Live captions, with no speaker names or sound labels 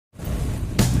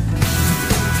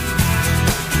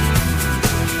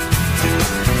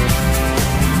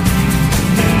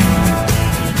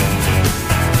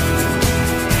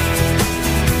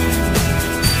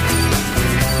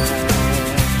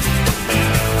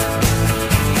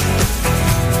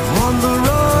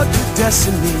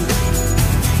destiny.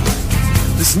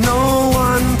 There's no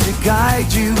one to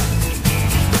guide you.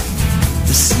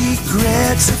 The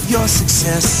secrets of your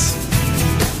success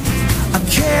are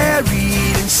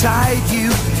carried inside you.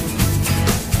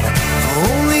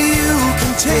 Only you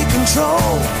can take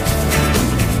control.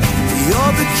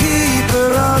 You're the keeper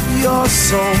of your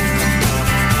soul.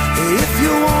 If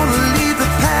you want to leave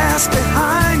the past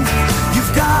behind,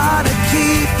 you've got to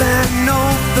keep an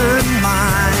open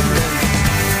mind.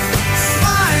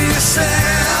 Find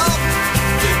yourself.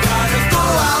 You got to go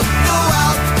out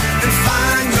and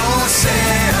find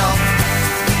yourself.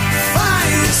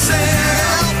 Find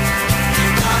yourself. You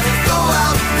got to go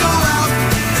out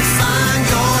and find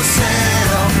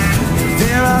yourself.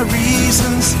 There are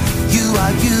reasons you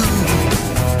are you.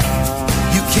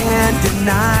 You can't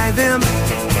deny them.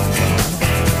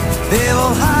 They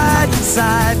will hide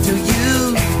inside to you.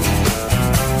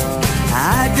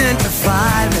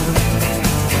 Identify them.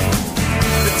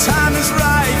 The time is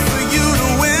right for you to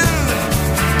win.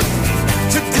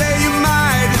 Today you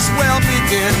might as well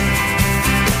begin.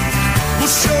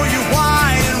 We'll show you why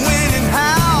and when and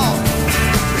how.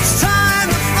 It's time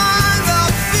to find the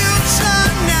future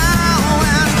now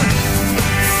and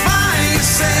find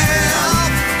yourself.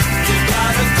 You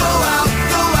gotta go out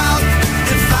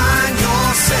and find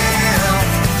yourself.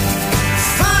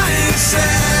 Find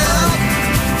yourself.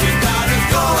 You gotta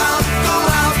go out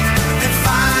and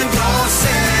find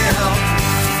yourself.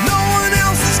 No one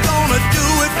else is gonna do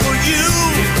it for you.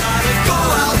 You gotta go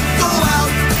out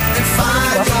and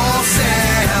find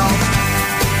yourself.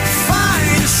 Find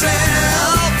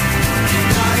yourself. You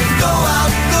gotta go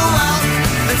out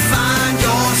and find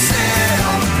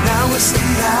yourself. Now is the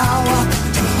hour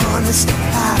to harness the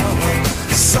power.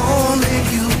 It's only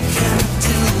you can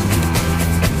do.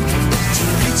 To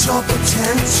reach your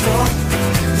potential,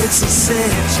 it's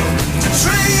essential to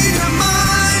train your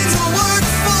mind to work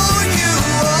for you.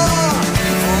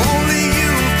 Only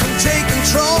you can take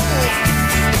control.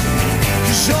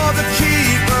 'Cause you're the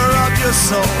keeper of your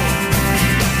soul.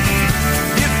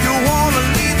 If you wanna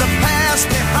leave the past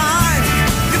behind,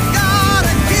 you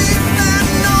gotta keep an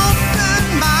open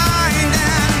mind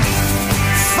and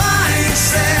find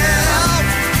yourself.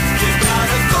 You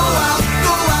gotta go out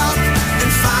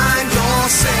and find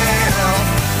yourself.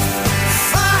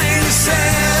 Find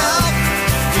yourself.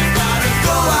 You gotta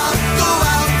go out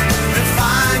and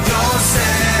find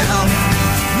yourself.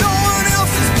 No one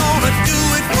else is gonna do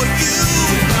it for you.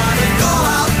 You gotta go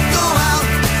out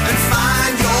and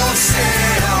find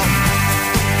yourself.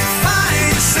 Find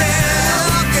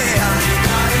yourself, yeah. You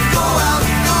gotta go out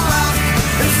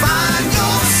and find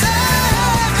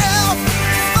yourself.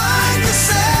 Find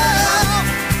yourself.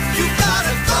 You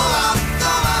gotta go out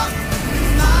and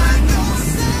find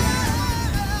yourself.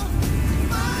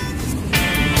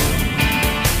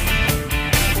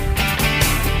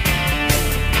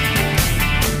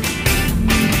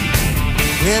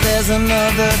 Where there's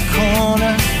another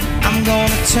corner, I'm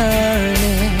gonna turn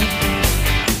it.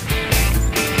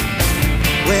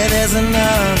 Where there's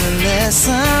another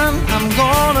lesson, I'm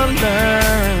gonna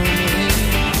learn it.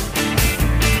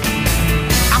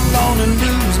 I'm gonna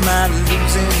lose my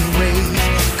losing ways,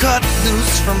 cut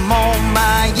loose from all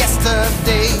my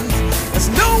yesterdays. 'Cause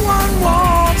no one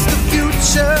wants the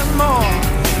future more.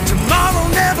 Tomorrow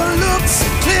never looks so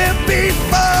clear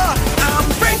before. I'm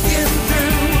breaking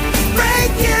through,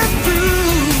 breaking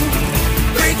through.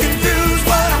 Breaking through's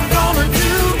what I'm gonna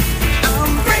do.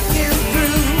 I'm breaking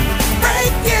through,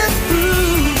 breaking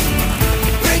through.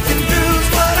 Breaking through's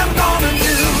what I'm gonna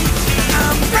do.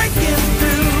 I'm breaking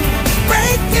through,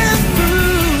 breaking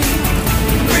through.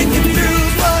 Breaking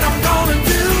through's what I'm gonna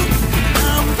do.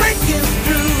 I'm breaking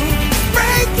through,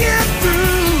 breaking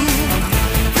through.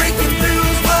 Breaking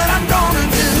through's what I'm gonna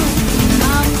do.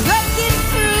 I'm breaking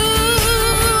through.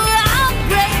 I'm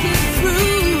breaking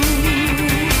through.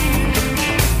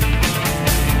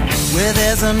 Where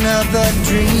there's another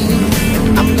dream,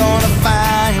 I'm gonna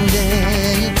find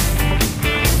it.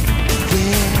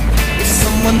 Yeah, if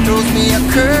someone throws me a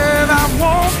curve, I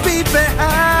won't be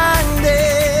behind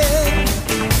it.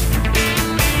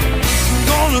 I'm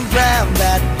gonna grab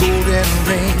that golden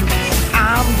ring.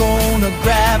 I'm gonna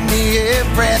grab me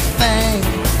everything.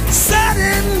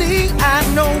 Suddenly I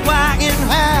know why and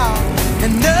how,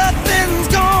 and nothing's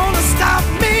gonna stop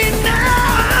me now.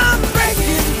 I'm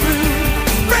breaking through,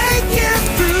 breaking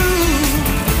through.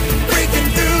 Breaking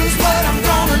through's what I'm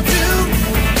gonna do.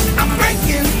 I'm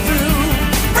breaking through,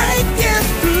 breaking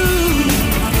through.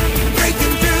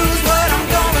 Breaking through's what I'm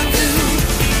gonna do.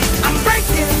 I'm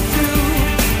breaking through,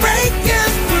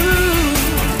 breaking through.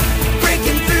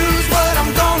 Breaking through's what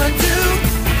I'm gonna do.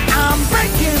 I'm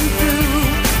breaking through,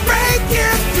 breaking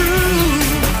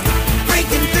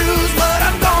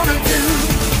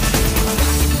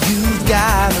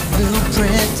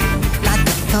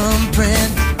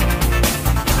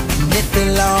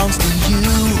belongs to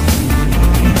you.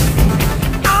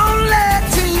 Only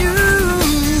to you.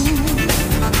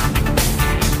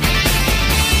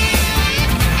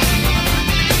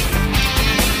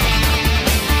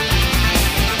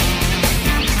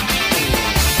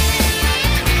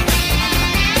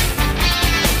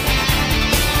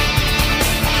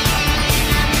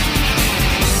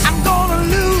 I'm gonna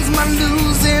lose my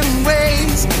losing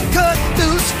ways, cut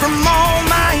loose from all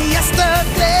my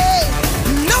yesterday.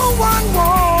 No one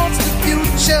wants the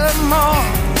future more.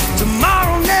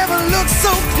 Tomorrow never looked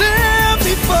so clear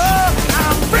before.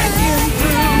 I'm breaking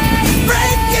through,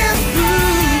 breaking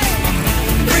through.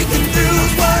 Breaking through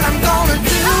is what I'm gonna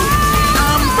do.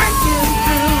 I'm breaking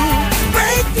through,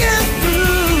 breaking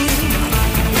through.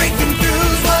 Breaking through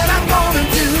is what I'm gonna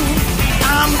do.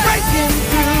 I'm breaking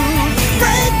through,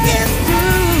 breaking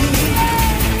through.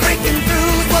 Breaking through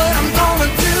is what I'm gonna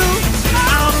do.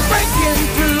 I'm breaking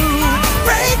through,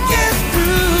 breaking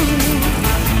through.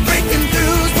 Breaking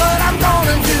through is what I'm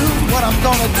gonna do. What I'm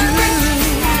gonna do.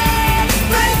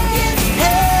 Hey,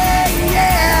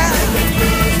 yeah.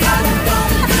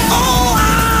 Oh,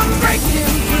 I'm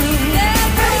breaking through,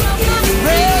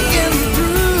 breaking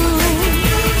through.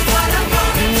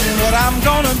 What I'm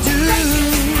gonna do.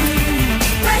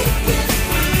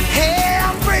 Hey,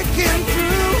 I'm breaking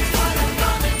through.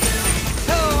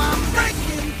 Oh, I'm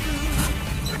breaking through.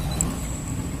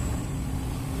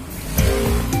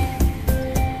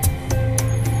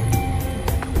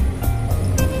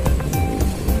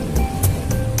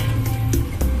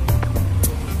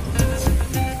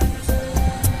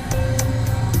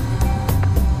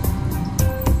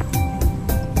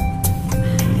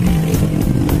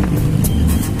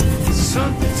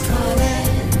 Something's calling,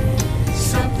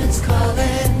 something's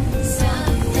calling,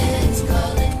 something's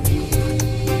calling me.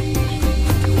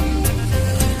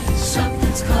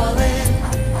 Something's calling,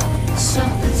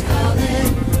 something's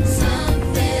calling,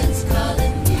 something's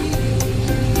calling me.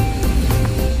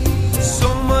 So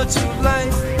much of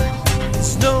life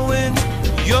is knowing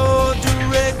your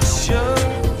direction.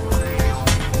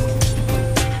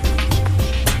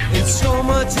 And so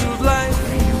much of life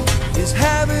is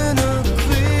having a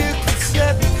clear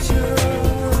conception.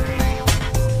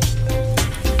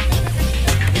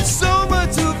 And so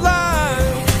much of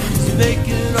life is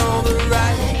making all the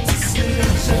right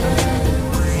decisions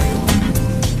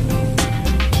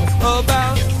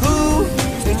about